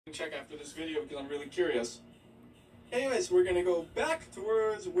check after this video because I'm really curious. Anyways, we're going to go back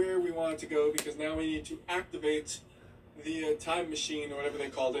towards where we wanted to go because now we need to activate the time machine or whatever they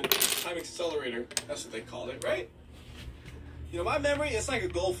called it. Time accelerator. That's what they called it, right? You know, my memory, it's like a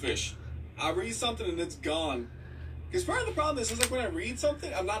goldfish. I read something and it's gone. Because part of the problem is like when I read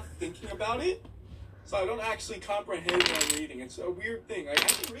something, I'm not thinking about it. So I don't actually comprehend what I'm reading. It's a weird thing. Like, I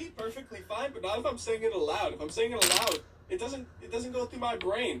can read perfectly fine, but not if I'm saying it aloud. If I'm saying it aloud, it doesn't go through my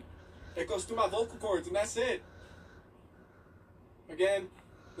brain. It goes through my vocal cords, and that's it. Again,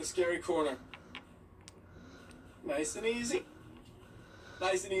 the scary corner. Nice and easy.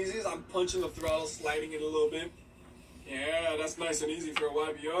 Nice and easy as I'm punching the throttle, sliding it a little bit. Yeah, that's nice and easy for a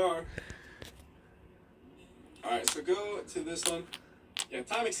YBR. Alright, so go to this one. Yeah,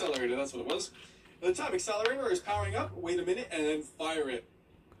 time accelerator, that's what it was. The time accelerator is powering up, wait a minute, and then fire it.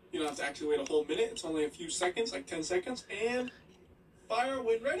 You don't have to actually wait a whole minute, it's only a few seconds, like 10 seconds, and fire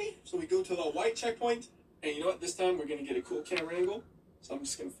when ready. So we go to the white checkpoint, and you know what, this time we're going to get a cool camera angle. So I'm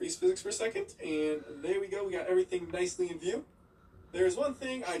just going to freeze physics for a second, and there we go, we got everything nicely in view. There's one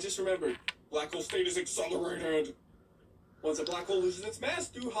thing I just remembered. Black hole state is accelerated. Once a black hole loses its mass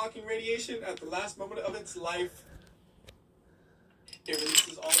through Hawking radiation at the last moment of its life, it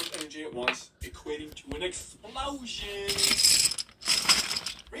releases all its energy at once, equating to an explosion.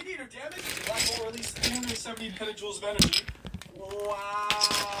 Radiator damage, the black hole released 370 petajoules of energy.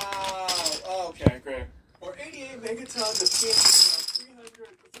 Wow. Okay, great. Or 88 megatons of TNT,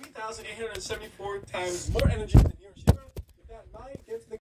 3,874 times more energy than Hiroshima. With that in mind, get to the